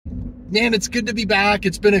Man, it's good to be back.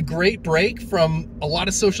 It's been a great break from a lot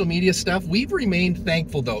of social media stuff. We've remained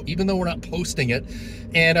thankful though, even though we're not posting it.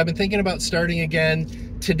 And I've been thinking about starting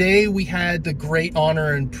again. Today we had the great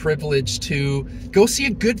honor and privilege to go see a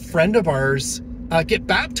good friend of ours get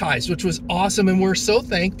baptized, which was awesome. And we're so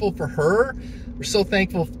thankful for her. We're so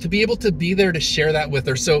thankful to be able to be there to share that with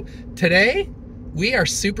her. So today we are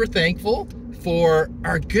super thankful for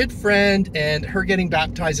our good friend and her getting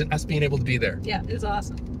baptized and us being able to be there. Yeah, it's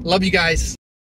awesome. Love you guys.